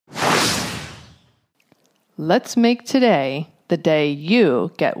Let's make today the day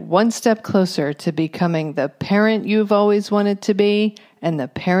you get one step closer to becoming the parent you've always wanted to be and the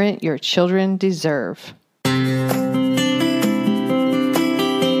parent your children deserve.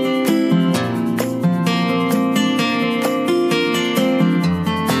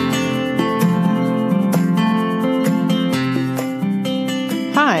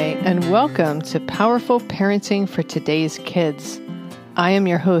 Hi, and welcome to Powerful Parenting for Today's Kids. I am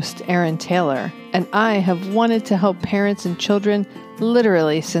your host, Erin Taylor, and I have wanted to help parents and children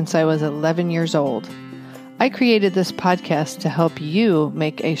literally since I was 11 years old. I created this podcast to help you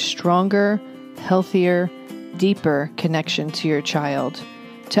make a stronger, healthier, deeper connection to your child,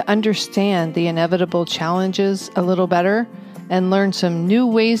 to understand the inevitable challenges a little better, and learn some new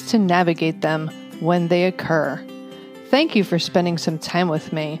ways to navigate them when they occur. Thank you for spending some time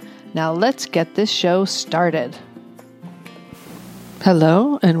with me. Now let's get this show started.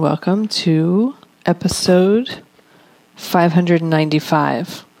 Hello and welcome to episode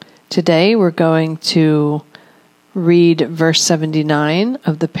 595. Today we're going to read verse 79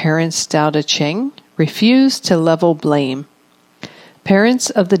 of the Parents Tao Te Ching, refuse to level blame.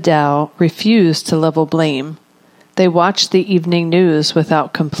 Parents of the Tao refuse to level blame. They watch the evening news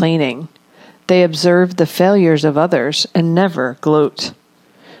without complaining. They observe the failures of others and never gloat.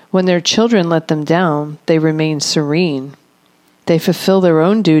 When their children let them down, they remain serene. They fulfill their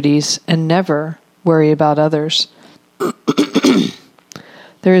own duties and never worry about others.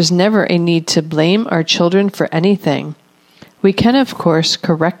 There is never a need to blame our children for anything. We can, of course,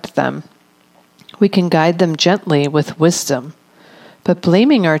 correct them. We can guide them gently with wisdom. But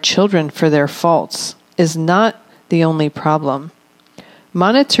blaming our children for their faults is not the only problem.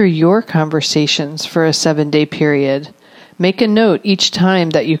 Monitor your conversations for a 7-day period. Make a note each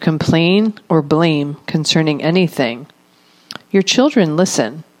time that you complain or blame concerning anything. Your children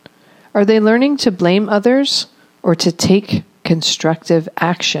listen. Are they learning to blame others or to take constructive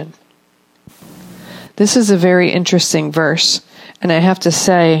action? This is a very interesting verse, and I have to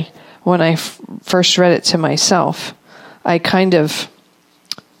say, when I first read it to myself, I kind of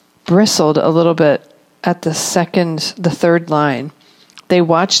bristled a little bit at the third line. They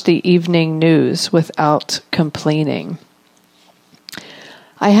watch the evening news without complaining.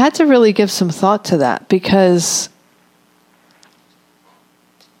 I had to really give some thought to that because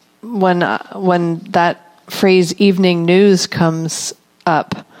when that phrase evening news comes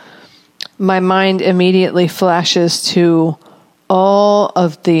up, my mind immediately flashes to all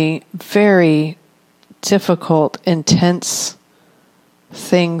of the very difficult, intense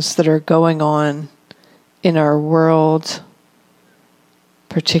things that are going on in our world,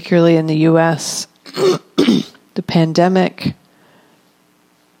 particularly in the U.S., the pandemic,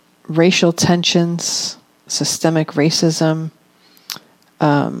 racial tensions, systemic racism.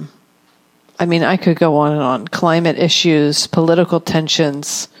 I could go on and on. Climate issues, political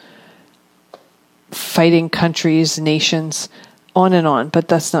tensions, fighting countries, nations, on and on. But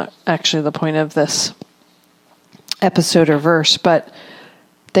that's not actually the point of this episode or verse. But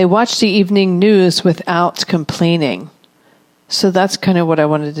they watch the evening news without complaining. So that's kind of what I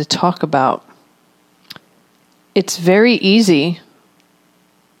wanted to talk about. It's very easy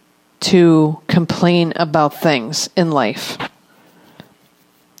to complain about things in life.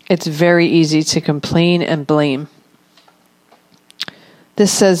 It's very easy to complain and blame.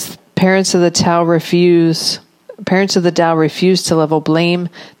 This says parents of the Tao refuse to level blame.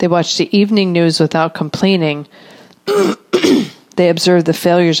 They watch the evening news without complaining. They observe the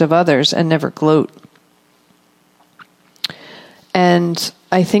failures of others and never gloat. And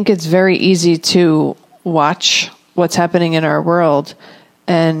I think it's very easy to watch what's happening in our world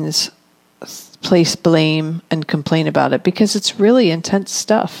and place blame and complain about it because it's really intense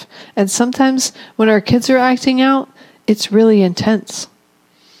stuff. And sometimes when our kids are acting out, it's really intense.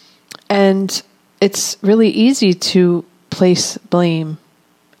 And it's really easy to place blame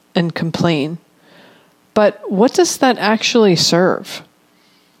and complain. But what does that actually serve?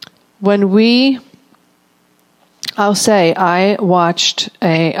 I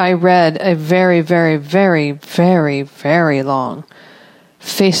read a very, very, very, very, very long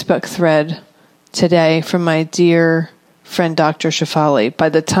Facebook thread today from my dear friend, Dr. Shafali. By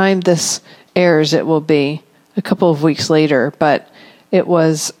the time this airs, it will be a couple of weeks later, but it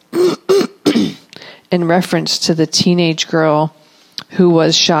was in reference to the teenage girl who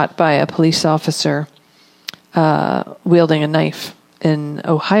was shot by a police officer wielding a knife in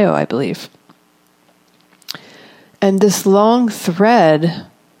Ohio, I believe. And this long thread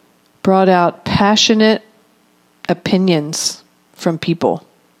brought out passionate opinions from people.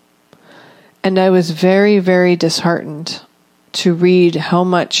 And I was very, very disheartened to read how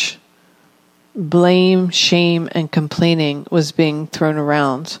much blame, shame, and complaining was being thrown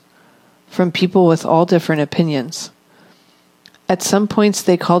around from people with all different opinions. At some points,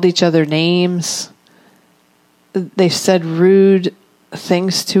 they called each other names. They said rude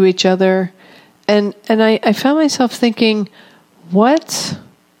things to each other. And I found myself thinking, what?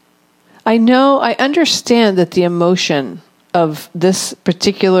 I understand that the emotion of this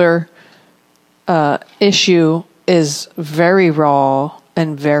particular issue is very raw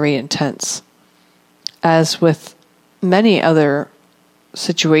and very intense, as with many other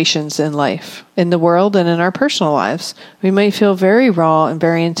situations in life, in the world and in our personal lives. We might feel very raw and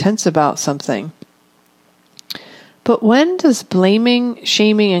very intense about something. But when does blaming,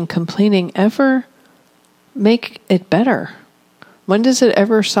 shaming, and complaining ever make it better? When does it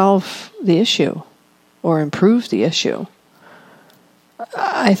ever solve the issue or improve the issue?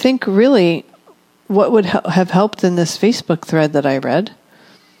 I think really what would have helped in this Facebook thread that I read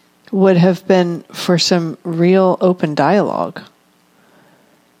would have been for some real open dialogue.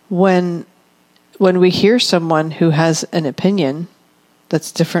 When we hear someone who has an opinion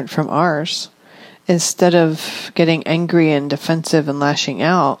that's different from ours, instead of getting angry and defensive and lashing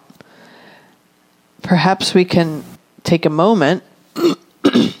out, perhaps we can take a moment,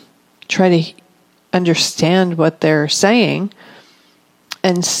 try to understand what they're saying,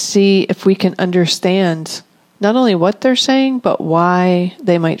 and see if we can understand not only what they're saying, but why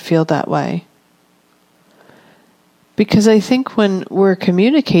they might feel that way. Because I think when we're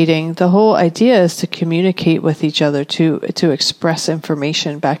communicating, the whole idea is to communicate with each other, to express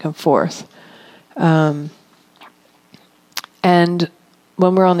information back and forth. And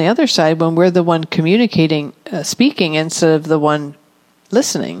when we're on the other side, when we're the one communicating, speaking instead of the one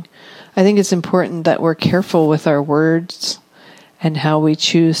listening, I think it's important that we're careful with our words and how we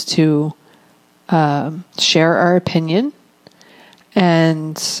choose to share our opinion,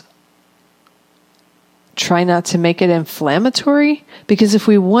 and try not to make it inflammatory, because if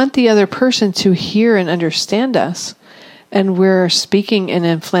we want the other person to hear and understand us, and we're speaking in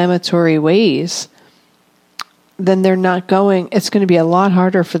inflammatory ways, then it's going to be a lot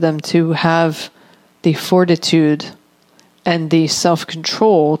harder for them to have the fortitude and the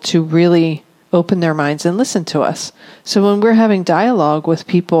self-control to really open their minds and listen to us. So when we're having dialogue with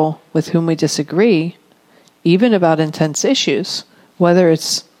people with whom we disagree, even about intense issues, whether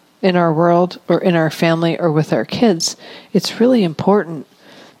it's in our world or in our family or with our kids, it's really important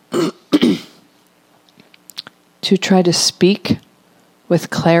to try to speak with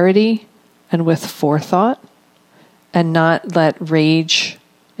clarity and with forethought, and not let rage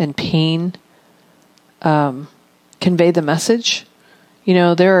and pain convey the message. You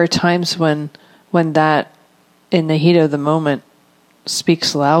know, there are times when that, in the heat of the moment,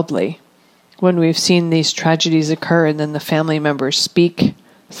 speaks loudly. When we've seen these tragedies occur and then the family members speak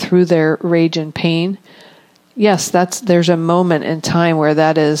through their rage and pain, yes, there's a moment in time where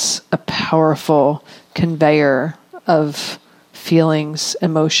that is a powerful conveyor of feelings,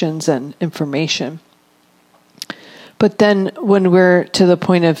 emotions, and information. But then when we're to the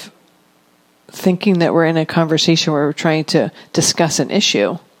point of thinking that we're in a conversation where we're trying to discuss an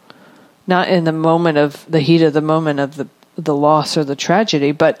issue, not in the moment of the heat of the moment of the loss or the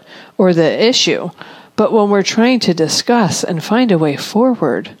tragedy, or the issue, but when we're trying to discuss and find a way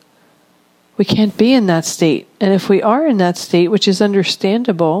forward, we can't be in that state. And if we are in that state, which is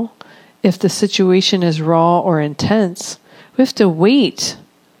understandable, if the situation is raw or intense, we have to wait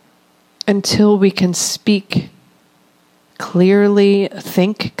until we can speak clearly,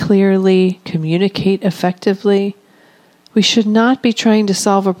 think clearly, communicate effectively. We should not be trying to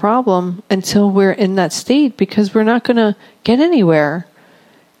solve a problem until we're in that state, because we're not going to get anywhere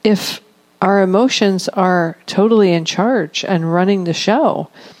if our emotions are totally in charge and running the show.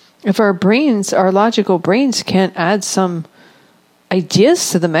 If our logical brains can't add some ideas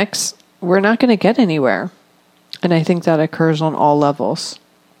to the mix, we're not going to get anywhere. And I think that occurs on all levels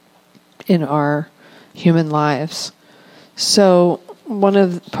in our human lives. So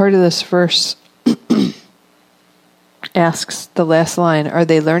part of this verse asks the last line, are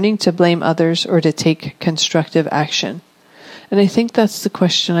they learning to blame others or to take constructive action? And I think that's the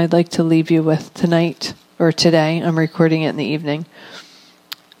question I'd like to leave you with tonight or today. I'm recording it in the evening.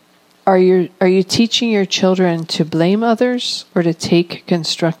 Are you teaching your children to blame others or to take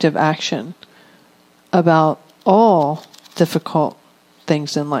constructive action about all difficult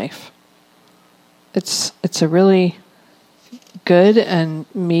things in life? It's a really good and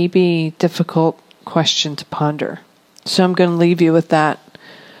maybe difficult question to ponder. So I'm going to leave you with that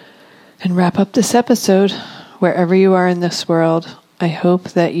and wrap up this episode. Wherever you are in this world, I hope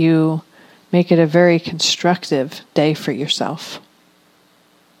that you make it a very constructive day for yourself.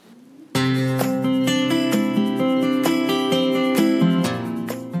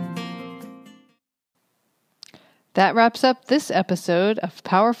 That wraps up this episode of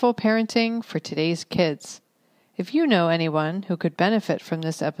Powerful Parenting for Today's Kids. If you know anyone who could benefit from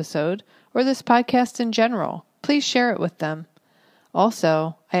this episode or this podcast in general, please share it with them.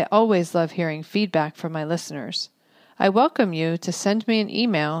 Also, I always love hearing feedback from my listeners. I welcome you to send me an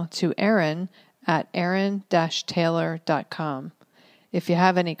email to erin@erin-taylor.com if you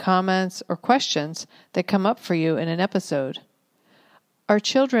have any comments or questions that come up for you in an episode. Our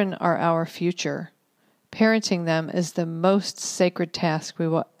children are our future. Parenting them is the most sacred task we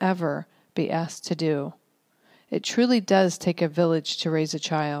will ever be asked to do. It truly does take a village to raise a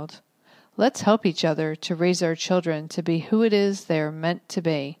child. Let's help each other to raise our children to be who it is they are meant to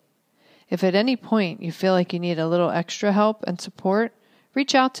be. If at any point you feel like you need a little extra help and support,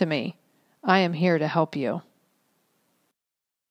 reach out to me. I am here to help you.